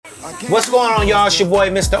What's going on, y'all? It's your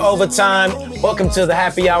boy, Mr. Overtime. Welcome to the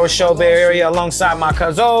Happy Hour Show Bay Area alongside my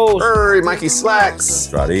cousins. Hey, Mikey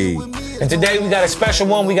Slacks. Roddy. And today we got a special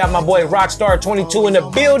one. We got my boy ROCSTARR22 in the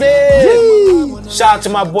building. Woo! Shout out to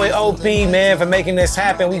my boy OP, man, for making this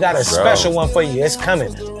happen. We got a special one for you. It's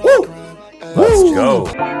coming. Woo! Let's go.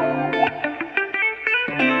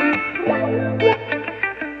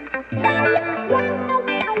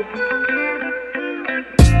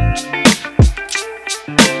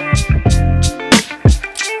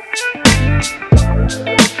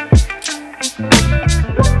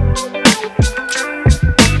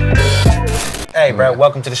 Hey, bro,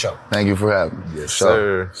 welcome to the show. Thank you for having me. Yes,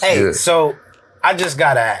 sir. Hey, so I just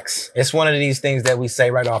gotta ask. It's one of these things that we say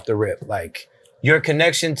right off the rip, like your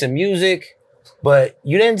connection to music, but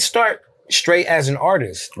you didn't start straight as an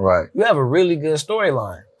artist. Right. You have a really good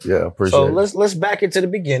storyline. Yeah, appreciate it. So let's back it to the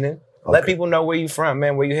beginning. Okay. Let people know where you from,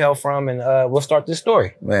 man, where you hail from, and we'll start this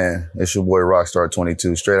story. Man, it's your boy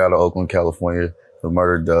ROCSTARR22, straight out of Oakland, California. The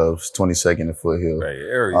Murder Doves, 22nd and Foothill. Bay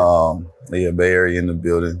Area. Yeah, Bay Area in the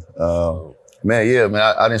building. Man,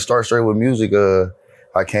 I didn't start straight with music.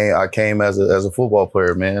 I came as a football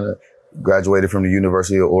player, man. Graduated from the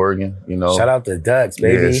University of Oregon, you know. Shout out to Ducks,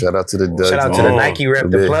 baby. Yeah, shout out to the Ducks. Shout out to the Nike rep,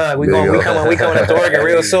 the plug. We coming up to Oregon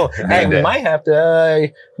real soon. Hey, we might have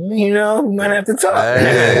to, we might have to talk.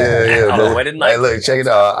 Yeah. Hey, look, check it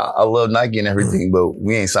out. I love Nike and everything, but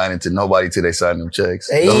we ain't signing to nobody till they sign them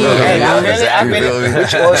checks. Hey, I feel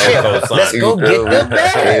it. Let's go get the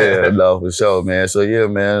bag. Yeah, no, for sure, man. So yeah,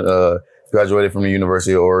 man, graduated from the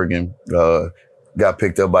University of Oregon, got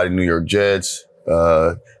picked up by the New York Jets,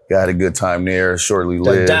 got a good time there, shortly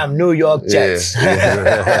lived. The damn New York Jets.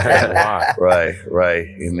 Yeah. Right.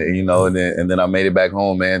 And then I made it back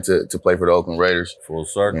home, man, to play for the Oakland Raiders. Full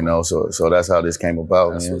circle. You know, so that's how this came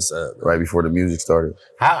about, That's man. what's up. Right before the music started.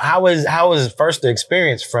 How was first the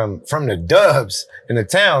experience from the Dubs in the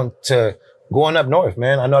town to going up north,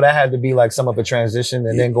 man? I know that had to be like some of a transition,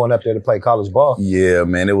 and then going up there to play college ball. Yeah,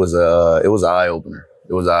 man, it was an eye opener.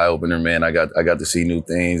 It was an eye opener, man. I got to see new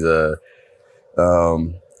things.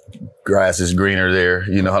 Grass is greener there,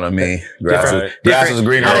 you know what I mean? Grass is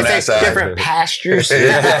greener on that side. Different pastures. You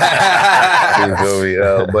feel me?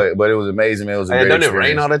 But it was amazing, man. It was a great Doesn't it experience.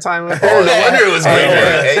 rain all the time? No wonder it was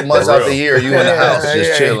green. 8 months out the year, you in the house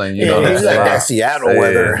just chilling, you know what I'm Like saying? that Seattle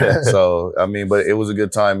weather. So, I mean, but it was a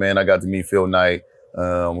good time, man. I got to meet Phil Knight.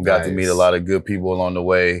 Got to meet a lot of good people along the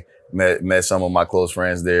way. Met some of my close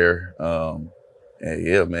friends there. And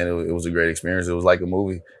yeah, man, it was a great experience. It was like a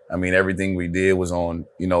movie. I mean, everything we did was on,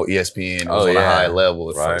 ESPN. It was on a high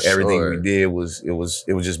level. Right, everything we did was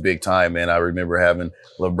just big time, man. I remember having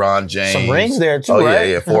LeBron James. Some rings there too, right? right?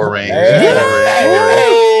 Yeah, 4 rings. Hey,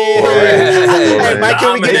 Mike,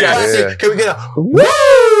 can we get a Can we get a woo? You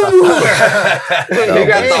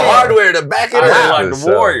got the hardware to back it up. Like the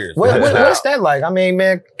Warriors. What's that like? I mean,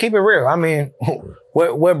 man, keep it real. I mean,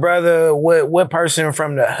 what brother, what person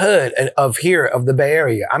from the hood of the Bay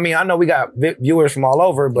Area? I mean, I know we got viewers from all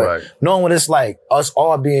over, but knowing what it's like, us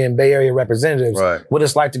all being Bay Area representatives, what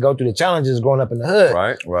it's like to go through the challenges growing up in the hood,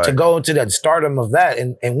 to go into the stardom of that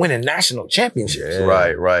and winning national championships.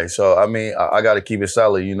 Yeah. Right. So, I mean, I got to keep it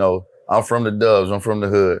solid. I'm from the Dubs. I'm from the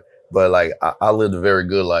hood. But like, I lived a very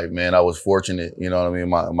good life, man. I was fortunate, you know what I mean?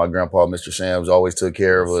 My grandpa, Mr. Sams, always took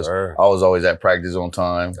care of us. Sir. I was always at practice on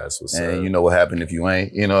time. That's what's and up. you know what happened if you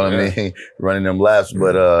ain't, you know what I mean? Running them laps.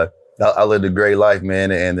 But I lived a great life,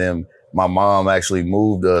 man. And then my mom actually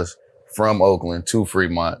moved us from Oakland to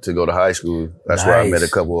Fremont to go to high school. That's where I met a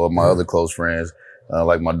couple of my other close friends,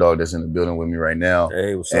 like my dog that's in the building with me right now.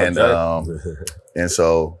 Hey, what's up, and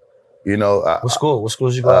so, what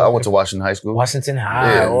schools you go? I went to Washington High School. Washington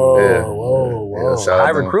High. Yeah, Whoa. Shout I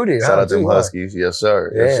recruited. Shout out to them Huskies. Yes,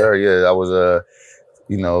 sir. Yes, sir. Yeah, I was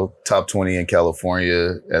top 20 in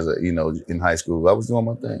California as in high school. I was doing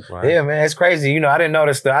my thing. Right. Yeah, man, it's crazy. I didn't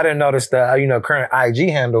notice the current IG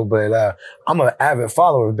handle, but I'm an avid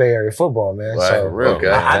follower of Bay Area football, man. Right. So Okay.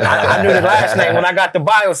 I knew the last name when I got the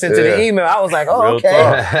bio sent to the email. I was like, oh,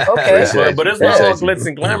 okay. But it's not all glitz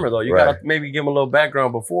and glamour though. You gotta maybe give them a little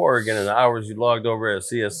background before again in the hours you logged over at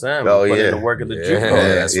CSM. Put in the work at the JUCO.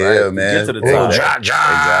 That's right, man. Get to the top.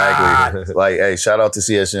 Exactly. Like, hey, shout out to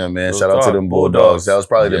CSM, man. Shout out to them Bulldogs. That was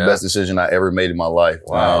probably the best decision I ever made in my life.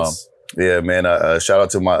 Wow. Yeah, man. Shout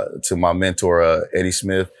out to my mentor, Eddie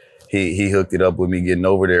Smith. He hooked it up with me getting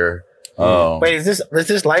over there. Wait, is this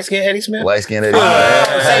light skinned Eddie Smith? Light skinned Eddie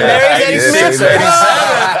Smith. St. Mary's Eddie Smith? St.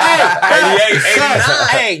 Mary's.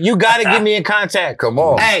 Hey, you gotta get me in contact. Come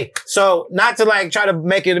on. Hey, so not to like try to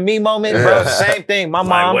make it a me moment, bro. Same thing. My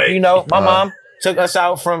mom, my mom, took us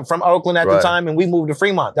out from Oakland at the time, and we moved to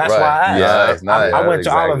Fremont. That's why I asked. Nice. I went to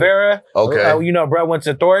Olivera. Okay. You know, bro went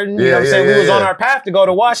to Thornton. You know what I'm saying? We was on our path to go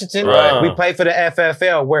to Washington. We played for the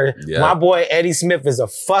FFL, where my boy Eddie Smith is a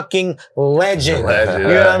fucking legend. You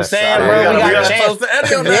know what I'm saying, bro? We got a chance. We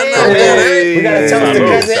got to toast to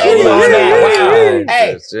cousin Eddie on that. Wow.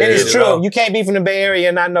 Hey, it is true. You can't be from the Bay Area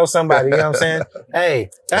and not know somebody. You know what I'm saying? Hey,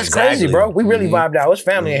 that's crazy, bro. We really vibed out. It's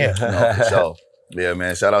family in here. No, for sure. Yeah,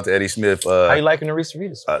 man. Shout out to Eddie Smith. How you liking the Reese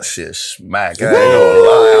Ritas? Shit, smack. I ain't gonna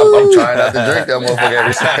lie. I'm trying not to drink that motherfucker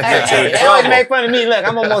every second. They always make fun of me. Look,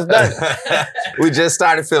 I'm almost done. We just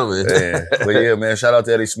started filming. But yeah, man. Shout out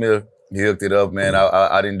to Eddie Smith. He hooked it up, man.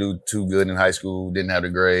 I didn't do too good in high school. Didn't have the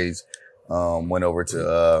grades. Went over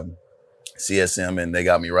to CSM and they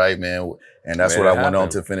got me right, man. And that's what I went on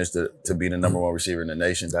to finish to be the #1 receiver in the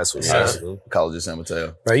nation. That's what's up. College of San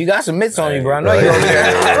Mateo. Bro, you got some mitts on you, bro. I know you over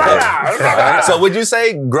there. So would you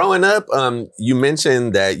say growing up, you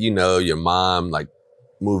mentioned that, you know, your mom like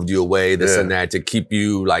moved you away, this and that, to keep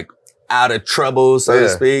you like out of trouble, so to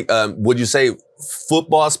speak. Would you say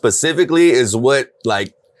football specifically is what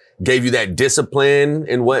like gave you that discipline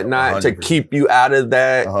and whatnot 100%. To keep you out of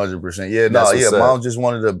that? 100%. Yeah, mom just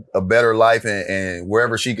wanted a better life, and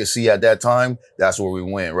wherever she could see at that time, that's where we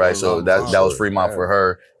went, right? So that was Fremont for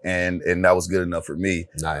her, and that was good enough for me.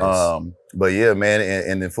 Nice. But yeah, man,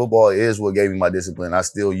 and then football is what gave me my discipline. I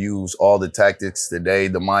still use all the tactics today,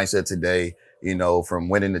 the mindset today, you know, from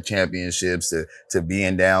winning the championships to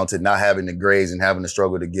being down, to not having the grades and having to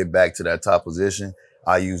struggle to get back to that top position.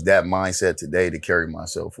 I use that mindset today to carry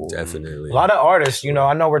myself forward. Definitely. A lot of artists, you know,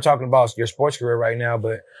 I know we're talking about your sports career right now,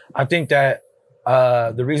 but I think that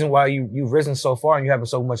the reason why you've risen so far and you're having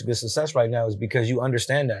so much good success right now is because you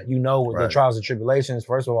understand that. You know the trials and tribulations,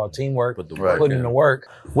 first of all, teamwork, putting in the work.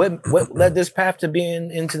 What led this path to being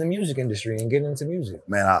into the music industry and getting into music?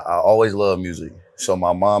 Man, I always loved music. So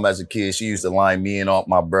my mom as a kid, she used to line me and all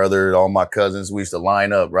my brother, all my cousins, we used to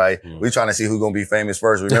line up, right? We trying to see who's gonna be famous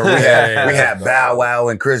first. Remember we had Bow Wow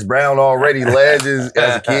and Chris Brown already legends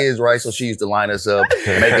as kids, right? So she used to line us up,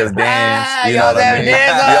 make us dance. You know what I mean?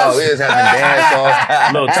 Yo, we was having dance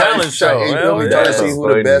off. Little talent show. We trying to see who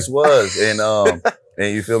the best was.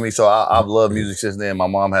 And you feel me? So I've loved music since then. My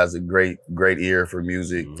mom has a great ear for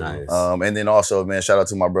music. Nice. And then also, man, shout out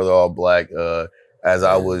to my brother All Black. As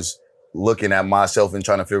I was looking at myself and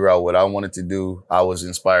trying to figure out what I wanted to do, I was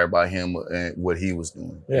inspired by him and what he was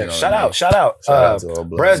doing. Yeah, you know shout out. Shout out to All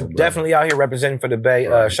Black. Bruh's definitely out here representing for the Bay.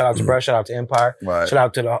 Shout out to Bruh, shout out to Empire. Shout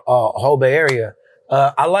out to the whole Bay Area.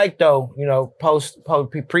 I like though, you know,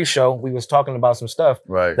 pre-show, we was talking about some stuff.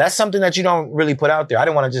 Right. That's something that you don't really put out there. I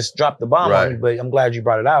didn't want to just drop the bomb on you, but I'm glad you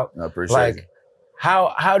brought it out. I appreciate it.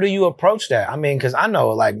 How do you approach that? I mean, because I know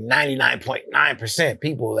like 99.9%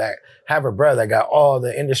 people that have a brother that got all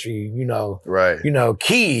the industry, you know,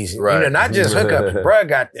 keys. You know, not just hookups. Bruh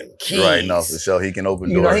got them keys. Right, no, for sure. He can open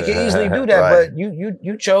doors. You know, he can easily do that, but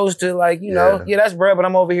you chose to like, you know, that's bruh, but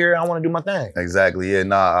I'm over here, I want to do my thing. Exactly.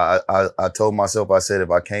 Yeah, I told myself, I said,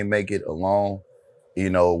 if I can't make it alone, you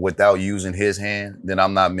know, without using his hand, then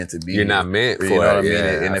I'm not meant to be. You're not meant for it. You know what I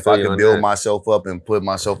mean? And if I could build myself up and put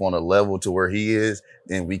myself on a level to where he is,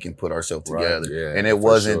 then we can put ourselves together. Yeah, and it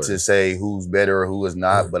wasn't to say who's better or who is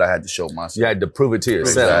not, but I had to show myself. You had to prove it to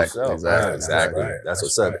yourself. Exactly. That's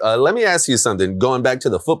what's up. Let me ask you something. Going back to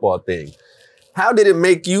the football thing, how did it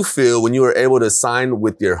make you feel when you were able to sign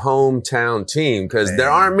with your hometown team? Because there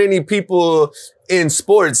aren't many people in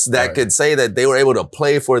sports that could say that they were able to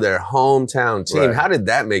play for their hometown team. How did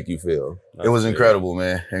that make you feel? It was incredible,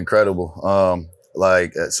 man. Incredible.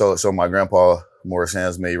 So my grandpa, Morris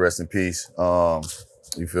Hands, may he rest in peace.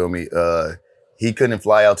 You feel me? He couldn't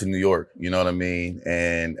fly out to New York, you know what I mean?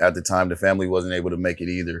 And at the time, the family wasn't able to make it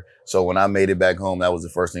either. So when I made it back home, that was the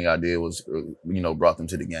first thing I did was, brought them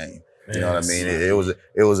to the game. You know what I mean?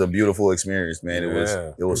 It was a beautiful experience, man.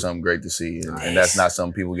 It was something great to see, and that's not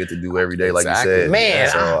something people get to do every day, like you said. Man,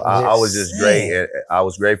 so I was just great. And I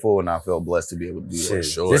was grateful, and I felt blessed to be able to do that.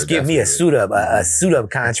 Sure, just give me a suit up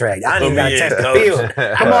contract. I don't even gotta touch the field.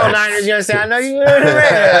 Come on, Niners, you know what I'm saying? I know you.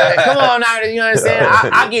 Come on, Niners, you know what I'm saying?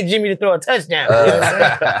 I'll get Jimmy to throw a touchdown. You know what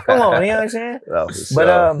I'm saying? Come on, you know what I'm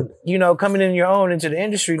saying? But coming in your own into the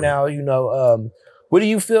industry now, what do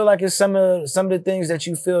you feel like is some of the things that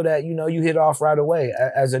you feel that, you hit off right away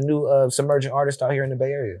as a new submergent artist out here in the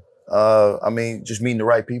Bay Area? I mean, just meeting the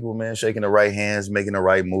right people, man, shaking the right hands, making the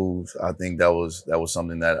right moves. I think that was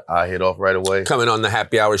something that I hit off right away. Coming on the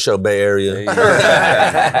Happy Hour Show, Bay Area.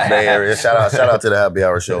 Bay Area. Shout out to the Happy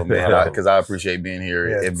Hour Show, man, because I appreciate being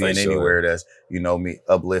here and being anywhere that's, me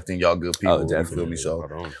uplifting y'all good people. Oh, definitely. You feel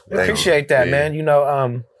me? So appreciate that, man.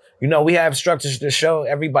 you know, we have structures to show.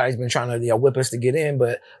 Everybody's been trying to, you know, whip us to get in,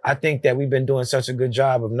 but I think that we've been doing such a good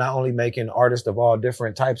job of not only making artists of all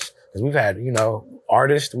different types, because we've had, you know,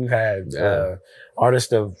 artists, we've had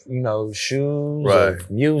artists of, you know, shoes,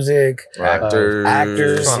 of music, actors,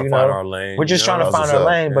 you know. Our lane, we're just trying to find our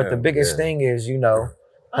lane, but the biggest thing is, you know,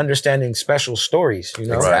 understanding special stories, you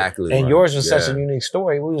know. Exactly. And yours was such a unique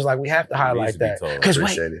story. We was like, we have to highlight that. Because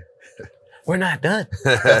wait, we're not done.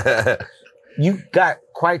 You got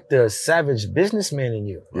quite the savage businessman in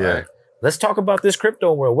you. Yeah. Let's talk about this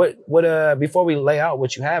crypto world. What before we lay out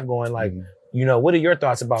what you have going, like, you know, what are your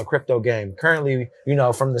thoughts about crypto game currently, you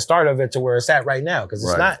know, from the start of it to where it's at right now? Because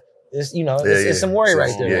it's not, it's, you know, it's some worry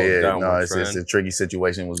right there. Yeah. No, it's a tricky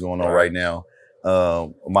situation what's going on right now.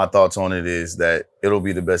 My thoughts on it is that it'll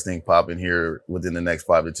be the best thing popping here within the next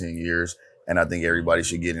 5 to 10 years. And I think everybody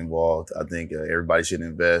should get involved. I think everybody should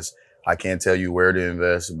invest. I can't tell you where to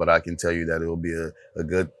invest, but I can tell you that it will be a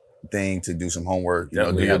good thing to do some homework, you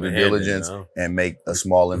know, do your due diligence and make a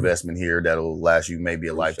small investment here that'll last you maybe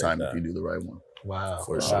a lifetime if you do the right one. Wow.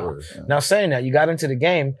 For sure. Yeah. Now saying that, you got into the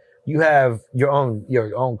game, you have your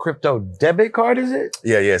own crypto debit card, is it?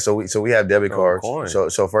 Yeah. So we have debit cards.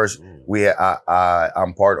 So first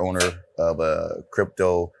I'm part owner of a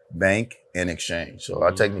crypto bank and exchange. So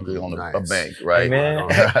I technically own a bank, right? Hey, man.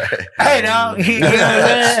 Hey, dog. You know what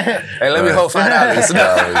I'm saying? Hey, let me hold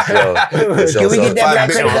 $5. Can we get that back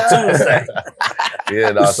Tuesday?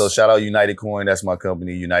 Yeah, so shout out United Coin. That's my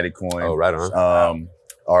company, United Coin. Oh, right on.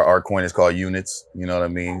 Our coin is called Units. You know what I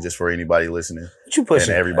mean? Just for anybody listening. What you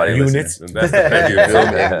pushing? And everybody Units. listening. Exactly.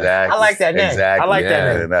 I like that name. Exactly. I like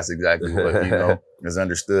that name. And that's exactly what, you know, is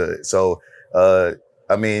understood. So, I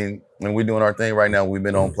mean, when we're doing our thing right now, we've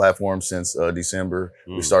been on platform since December.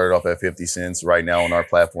 We started off at 50 cents. Right now on our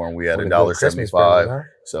platform, we had $1.75.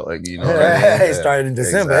 So, like, you know, it started in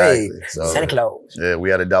December. Exactly. Hey, so, Santa Claus. Yeah, we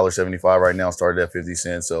had $1.75 right now. Started at 50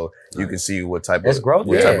 cents. So you can see what type of growth.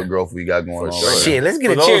 Type of growth we got going on. Shit, let's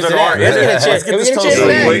get a cheers to that. Let's get a cheers. Can we get a cheers to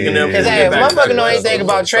that? Because hey, if motherfucker know anything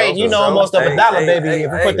about trade, you know almost of $1, baby.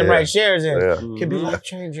 If we put them right shares in, it could be life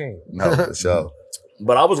changing. No, for sure.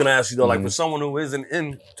 But I was gonna ask you though, like for someone who isn't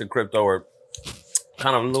into crypto or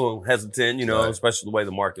kind of a little hesitant, you know, especially the way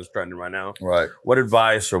the market's trending right now. Right. What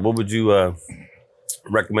advice or what would you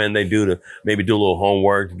recommend they do to maybe do a little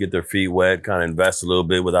homework to get their feet wet, kind of invest a little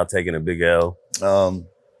bit without taking a big L?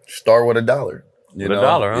 Start with $1. You know?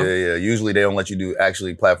 $1, huh? Yeah. Usually they don't let you do,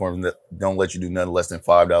 actually platforms that don't let you do nothing less than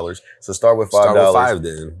 $5. So start with $5. Start with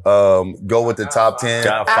 $5 then. Go with the top 10.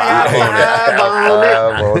 Got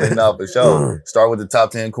 $5 on it. No, for sure. Start with the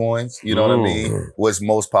top 10 coins. You know what I mean? What's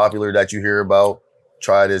most popular that you hear about.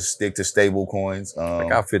 Try to stick to stable coins. I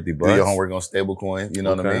got $50. Do your homework on stable coins. You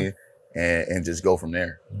know what I mean? And just go from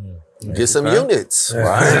there. Get some units. Right.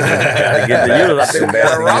 Gotta get the units. I think we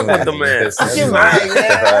gotta rock with the man.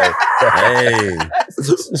 Hey.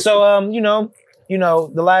 So, you know,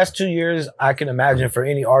 the last 2 years, I can imagine for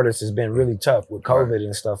any artist has been really tough with COVID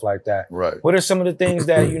and stuff like that. Right. What are some of the things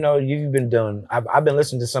that, you know, you've been doing? I've been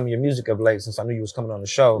listening to some of your music of late since I knew you was coming on the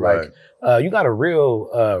show. Right. Like, you got a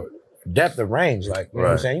real depth of range, like, you know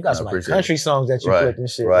what I'm saying? You got some like country songs that you put and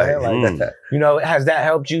shit, man. Like, you know, has that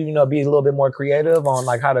helped you, you know, be a little bit more creative on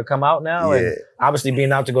like how to come out now? And obviously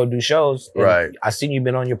being out to go do shows. Right. I seen you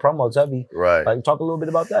been on your promo, Thhsba. Right. Like, talk a little bit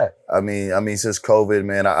about that. I mean, since COVID,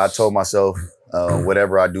 man, I told myself,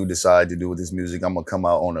 whatever I do decide to do with this music, I'm gonna come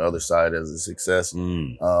out on the other side as a success.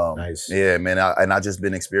 Nice. Yeah, man. I just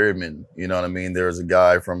been experimenting. You know what I mean? There was a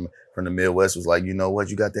guy from the Midwest was like, you know what?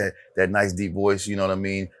 You got that nice deep voice. You know what I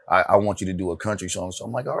mean? I want you to do a country song. So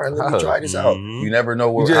I'm like, all right, let me try this out. You never know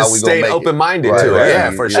how we gonna make it. Stay open-minded to it. Yeah,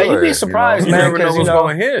 for sure. You'd be surprised, man, because you know,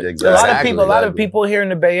 hit. Exactly. A lot of people here in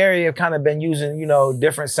the Bay Area have kind of been using, you know,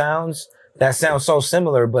 different sounds that sound so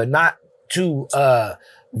similar, but not too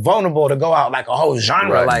vulnerable to go out like a whole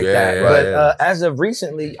genre that. But as of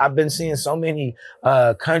recently, I've been seeing so many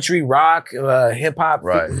country, rock, hip hop,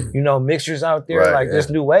 you know, mixtures out there, like this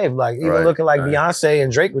new wave, like even looking like Beyonce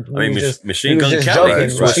and Drake. Machine Gun Kelly,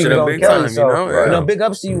 Machine Gun Kelly. So, you know, big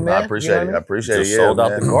ups to you, man. I appreciate it. I appreciate it. Just sold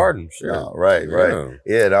out the garden. Right.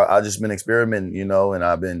 Yeah, I just been experimenting, you know, and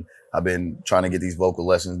I've been trying to get these vocal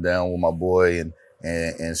lessons down with my boy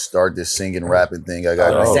and start this singing, rapping thing. I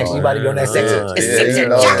got sexy. You about to go on that sexy. You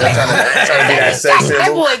know, trying to be that sex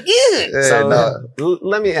symbol. That boy good. So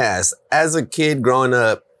let me ask, as a kid growing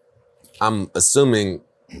up, I'm assuming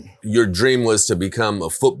your dream was to become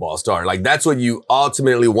a football star. Like that's what you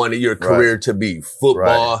ultimately wanted your career to be.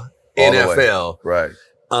 Football, NFL. Right.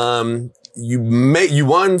 You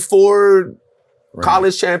won 4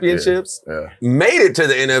 college championships. Made it to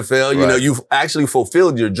the NFL. You know, you've actually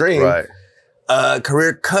fulfilled your dream. Right.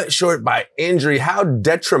 career cut short by injury. How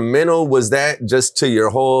detrimental was that just to your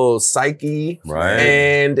whole psyche? Right.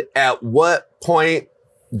 And at what point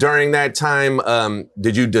during that time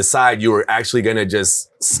did you decide you were actually going to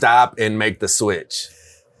just stop and make the switch?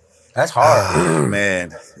 That's hard.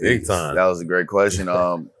 Man, Big time. That was a great question.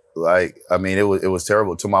 It was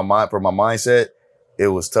terrible to my mind. For my mindset, it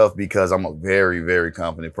was tough because I'm a very, very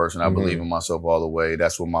confident person. I believe in myself all the way.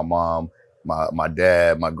 That's what my mom, my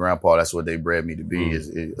dad, my grandpa, that's what they bred me to be,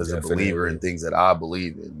 is a believer in things that I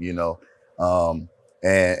believe in, you know?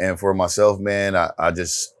 And for myself, man,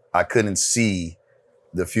 I couldn't see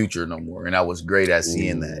the future no more. And I was great at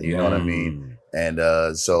seeing that, you know what I mean?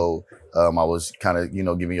 And so I was kind of, you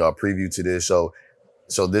know, giving y'all a preview to this. So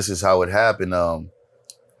this is how it happened.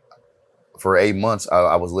 For 8 months,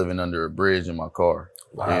 I was living under a bridge in my car.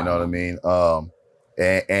 Wow. You know what I mean?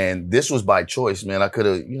 And this was by choice, man. I could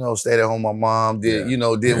have, you know, stayed at home. My mom did, you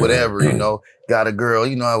know, did whatever, you know, got a girl.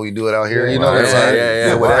 You know how we do it out here. You know what I'm saying?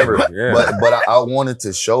 Yeah, whatever. But I wanted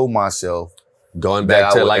to show myself. Going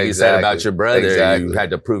back to like you said about your brother, you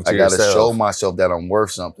had to prove to yourself. I got to show myself that I'm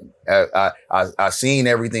worth something. I seen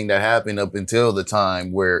everything that happened up until the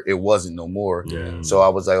time where it wasn't no more. Yeah. So I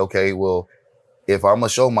was like, okay, well, if I'm gonna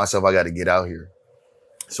show myself, I got to get out here.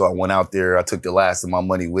 So I went out there. I took the last of my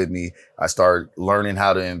money with me. I started learning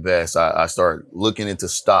how to invest. I started looking into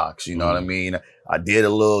stocks. You know what I mean? I did a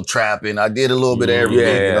little trapping. I did a little bit of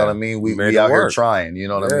everything. You know what I mean? We out here trying. You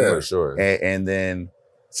know what I mean? For sure. And then.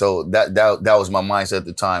 So that was my mindset at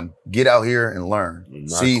the time. Get out here and learn.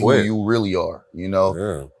 See who you really are, you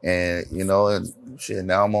know? Yeah. And, you know, and shit,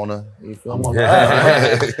 now I'm on a, you feel me?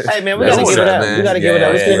 Hey, man, we got to give it up. We got to give it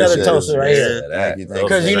up. Let's get another toast right here. Thank you.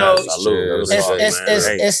 Because, you know,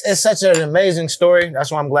 it's such an amazing story. That's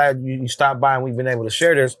why I'm glad you stopped by and we've been able to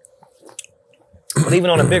share this. But even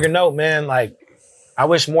on a bigger note, man, like, I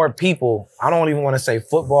wish more people, I don't even want to say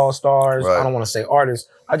football stars. I don't want to say artists.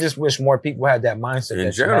 I just wish more people had that mindset.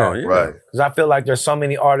 In general, right? Because I feel like there's so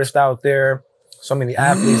many artists out there, so many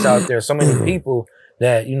athletes out there, so many people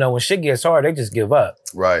that, you know, when shit gets hard, they just give up.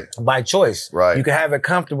 Right. By choice. Right. You can have it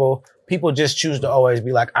comfortable. People just choose to always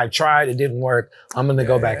be like, I tried, it didn't work. I'm going to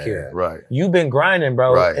go back here. Right. You've been grinding,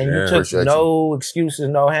 bro. Right. And you took no excuses,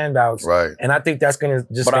 no handouts. Right. And I think that's going to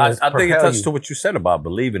just But I think it touched you to what you said about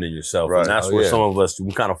believing in yourself. Right. And that's where some of us,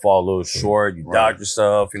 we kind of fall a little short. You doubt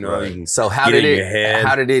yourself, you know. You can so how did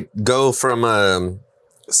it go from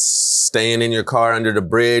staying in your car under the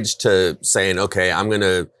bridge to saying, okay, I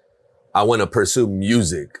want to pursue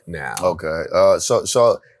music now? Okay.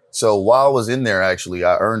 So while I was in there, actually,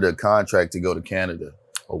 I earned a contract to go to Canada.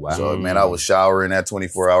 Oh, wow. So, man, I was showering at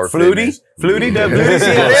 24-hour Flutie,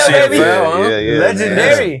 WCFL, baby. Yeah.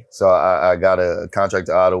 Legendary. Man. So I got a contract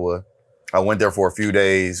to Ottawa. I went there for a few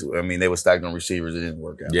days. I mean, they were stacked on receivers. It didn't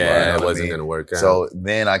work out. Yeah, it wasn't going to work out. So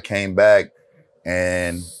then I came back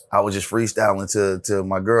and I was just freestyling to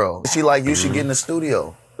my girl. She like, you should get in the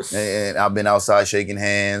studio. And I've been outside shaking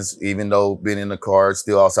hands, even though been in the car,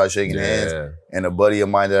 still outside shaking hands. And a buddy of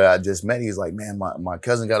mine that I just met, he's like, man, my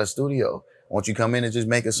cousin got a studio. Won't you come in and just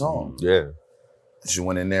make a song? Yeah. She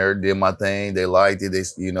went in there, did my thing. They liked it. They,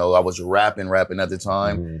 you know, I was rapping at the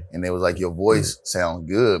time. And they was like, your voice sounds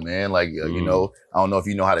good, man. Like, you know, I don't know if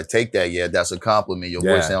you know how to take that yet. That's a compliment. Your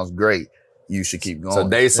voice sounds great. You should keep going. So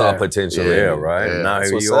they saw potential. Right. Now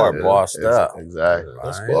here you are, bossed up. Exactly.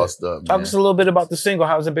 That's bossed up. Talk us a little bit about the single.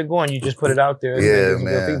 How's it been going? You just put it out there. Yeah,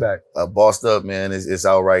 man. Good feedback. Bossed Up, man. It's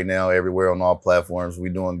out right now everywhere on all platforms.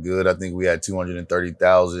 We're doing good. I think we had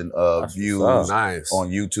 230,000 views on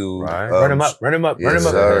YouTube. Right. Run them up.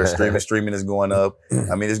 Streaming is going up.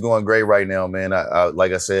 I mean, it's going great right now, man. I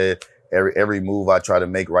like I said, every move I try to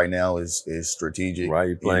make right now is strategic. Right,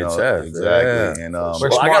 you're playing chess. Exactly. And I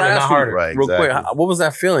gotta ask you real quick, what was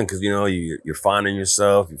that feeling? Because, you know, you're finding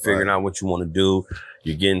yourself, you're figuring out what you want to do.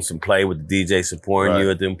 You're getting some play with the DJ supporting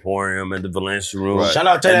you at the Emporium, at the Valencia Room. Shout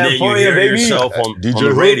out to the Emporium, baby. Yourself on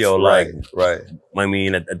the radio. Right. I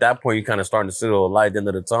mean, at that point, you're kind of starting to see a light at the end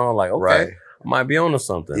of the tunnel. Like, okay, I might be on to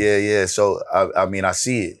something. Yeah. So, I mean, I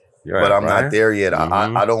see it, but I'm not there yet.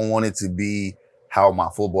 I don't want it to be how my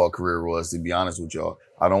football career was, to be honest with y'all.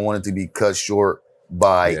 I don't want it to be cut short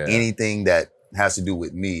by anything that has to do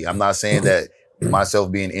with me. I'm not saying that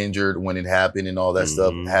myself being injured when it happened and all that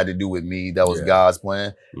stuff had to do with me. That was God's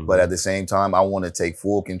plan. But at the same time, I want to take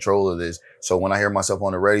full control of this. So when I hear myself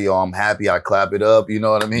on the radio, I'm happy. I clap it up. You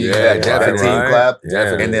know what I mean? That team clap.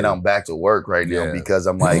 And then I'm back to work right now because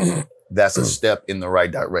I'm like, that's a step in the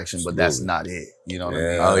right direction, but that's not it. You know what I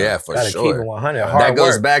mean? Oh yeah, for Gotta sure. Keep it 100. That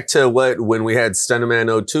goes back to when we had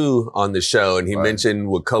Stunnerman 02 on the show, and he mentioned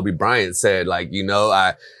what Kobe Bryant said. Like, you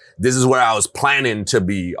know, this is where I was planning to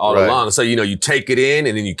be all along. So, you know, you take it in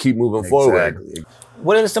and then you keep moving forward.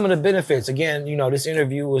 What are some of the benefits? Again, you know, this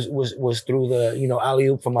interview was through the, you know,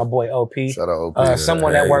 alley-oop for my boy OP. Shout out OP.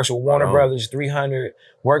 Someone that works with Warner Brothers 300,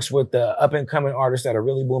 works with the up-and-coming artists that are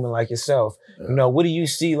really booming like yourself. You know, what do you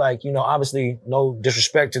see, like, you know, obviously no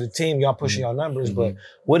disrespect to the team, y'all pushing your numbers, but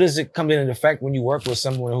what does it come into effect when you work with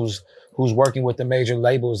someone who's working with the major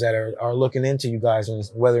labels that are looking into you guys, and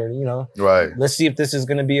whether, you know, let's see if this is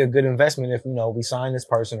going to be a good investment if, you know, we sign this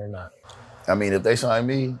person or not. I mean, if they sign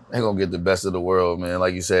me, they're gonna get the best of the world, man.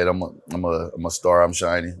 Like you said, I'm a star, I'm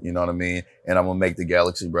shining, you know what I mean? And I'm gonna make the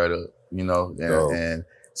galaxy brighter, you know? And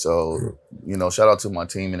so, you know, shout out to my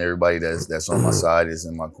team and everybody that's on my side, is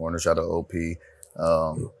in my corner. Shout out to OP.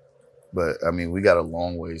 But I mean, we got a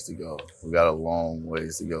long ways to go. We got a long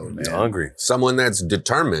ways to go, man. Hungry. Someone that's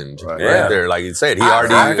determined right there. Like you said, he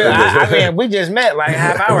already. I mean, we just met like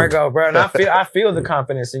half hour ago, bro, and I feel the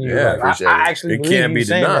confidence in you. Yeah, like, I actually believe can't be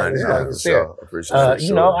denied.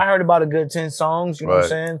 You know, I heard about a good 10 songs. You know what I'm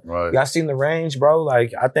saying? Y'all seen the range, bro.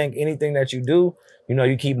 Like, I think anything that you do, you know,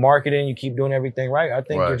 you keep marketing, you keep doing everything right. I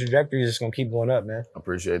think your trajectory is just gonna keep going up, man. I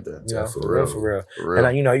appreciate that. You know, for real.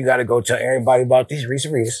 And you know, you got to go tell everybody about these Reese.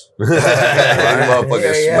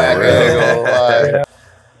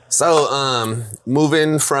 So,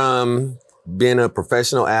 moving from being a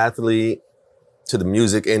professional athlete to the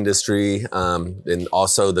music industry, and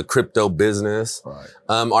also the crypto business,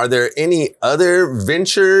 are there any other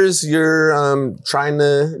ventures you're trying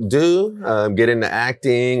to do? Get into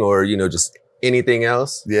acting, or, you know, just anything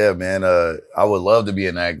else? Yeah, man. I would love to be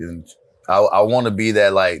an actor. I want to be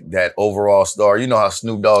that overall star. You know how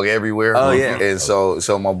Snoop Dogg everywhere. Oh yeah. And so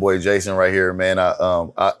my boy Jason right here, man.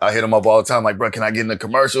 I hit him up all the time. Like, bro, can I get in the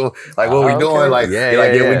commercial? Like, what we doing? Like,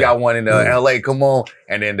 we got one in LA. Come on.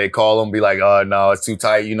 And then they call him, be like, oh no, it's too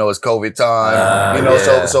tight. You know, it's COVID time. You know,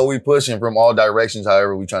 so we pushing from all directions.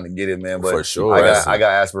 However, we trying to get it, man. But for sure, I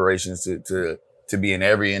got aspirations to be in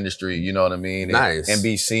every industry. You know what I mean? Nice. And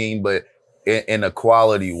be seen, but in a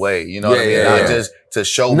quality way, you know what I mean? Not just to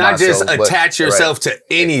show not myself. Not just attach yourself to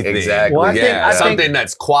anything. Exactly. Well, I think something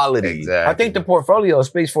that's quality. Exactly. I think the portfolio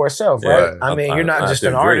speaks for itself, right? I mean, you're not just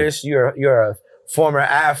an artist, you're a former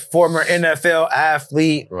NFL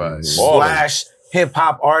athlete slash hip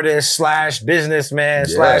hop artist slash businessman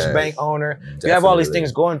slash bank owner. Definitely. You have all these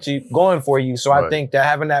things going for you. So I think that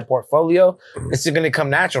having that portfolio, it's going to come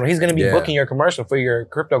natural. He's going to be booking your commercial for your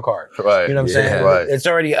crypto card. Right. You know what I'm saying? It's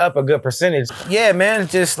already up a good percentage. Yeah, man.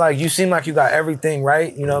 Just like you seem like you got everything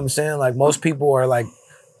right. You know what I'm saying? Like most people are like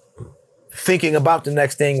thinking about the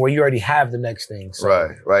next thing where you already have the next thing. So.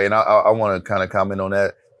 Right. And I want to kind of comment on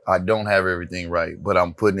that. I don't have everything right, but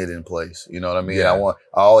I'm putting it in place. You know what I mean? I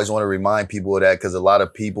always want to remind people of that, because a lot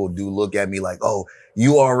of people do look at me like, oh,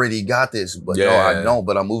 you already got this. But no, I don't,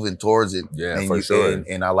 but I'm moving towards it. Yeah, for sure.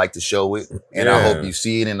 And I like to show it. And I hope you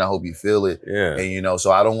see it, and I hope you feel it. Yeah. And, you know,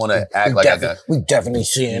 so I don't want to act like I got... We definitely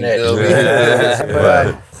seeing it. But,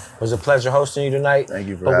 it was a pleasure hosting you tonight. Thank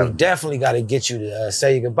you for having me. But we definitely got to get you to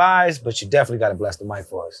say your goodbyes, but you definitely got to bless the mic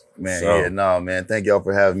for us. Man, man. Thank y'all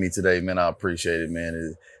for having me today, man. I appreciate it,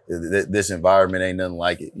 man. This environment ain't nothing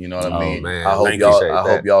like it. You know what I mean? Man. I hope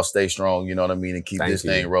y'all stay strong, you know what I mean, and keep this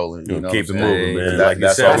thing rolling. You know, keep it moving, man. Like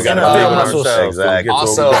you said, we got to feel exactly.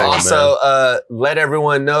 Also, let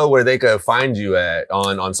everyone know where they could find you at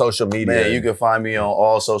on social media. Man, you can find me on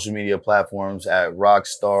all social media platforms at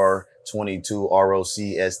ROCSTARR22,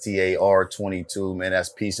 ROCSTAR22. Man, that's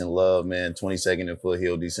peace and love, man. 22nd and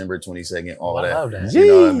Foothill, December 22nd, all that. Love that. You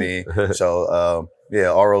know what I mean? So,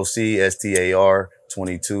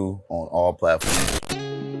 ROCSTAR22 on all platforms.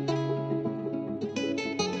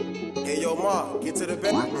 Hey, yo, Ma, get to the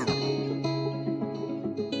bed.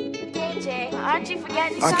 DJ, aren't you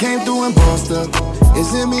forgetting I came through and bossed up.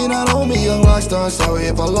 Is it me not on me, young rockstar? Sorry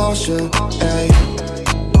if I lost you. Hey,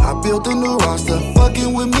 I built a new roster.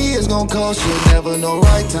 Fucking with me is gonna cost you. Never know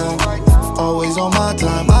right time. Always on my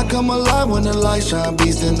time. I come alive when the light shine.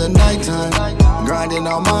 Beast in the nighttime. Grinding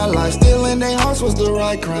all my life. Still in their hearts was the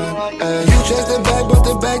right crime. You chase the bag, but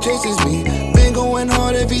the bag chases me. Been going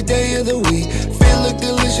hard every day of the week. Feel look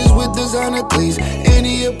delicious with designer please.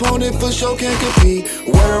 Any opponent for sure can't compete.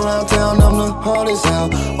 Word around town, I'm the hardest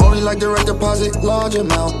out. Only like direct deposit, large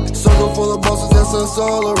amount. Circle full of bosses, that's us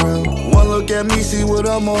all around. One look at me, see what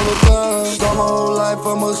I'm all about. Start my whole life,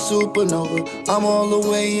 I'm a supernova. I'm all the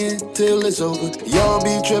way in till it's over. Y'all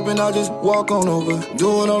be tripping, I just walk on over.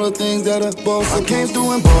 Doing all the things that a boss. I came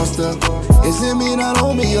through and bossed up. Is it me not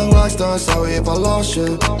on me, young rockstar? Sorry if I lost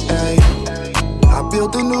you. Ay. I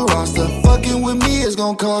built a new roster. Fucking with me is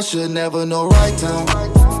gon' cost you. Never know right time.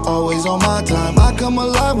 Always on my time. I come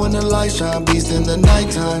alive when the light shine. Beast in the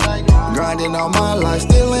nighttime. Grinding all my life.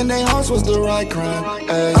 Stealing their hearts was the right crime.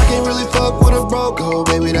 Ay. I can't really fuck with a broke hoe.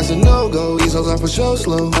 Baby, that's a no-go. These hoes are for sure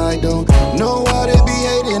slow. I don't know why they be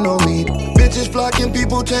hating on me. Bitches flocking,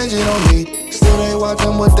 people changing on me. Still they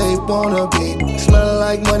watching what they wanna be. Smelling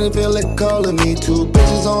like money, feel it calling me. Two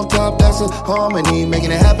bitches on top, that's a harmony.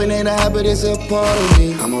 Making it happen ain't a habit, it's a part of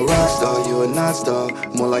me. I'm a rock star, you a non-star.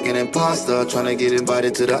 More like an imposter, tryna get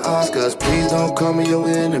invited to the Oscars. Please don't call me your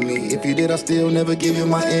enemy. If you did, I still never give you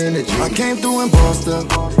my energy. I came through and bossed up.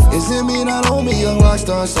 Is it me, not on me, young rock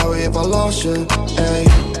star? Sorry if I lost you,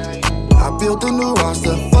 ayy. I built a new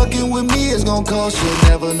roster. Fucking with me is gon' cost you.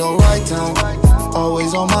 Never know right time.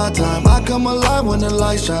 Always on my time. I come alive when the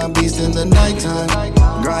light shine. Beast in the nighttime.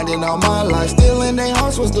 Grinding all my life. Stealing their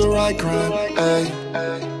hearts was the right crime.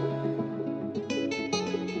 Ay.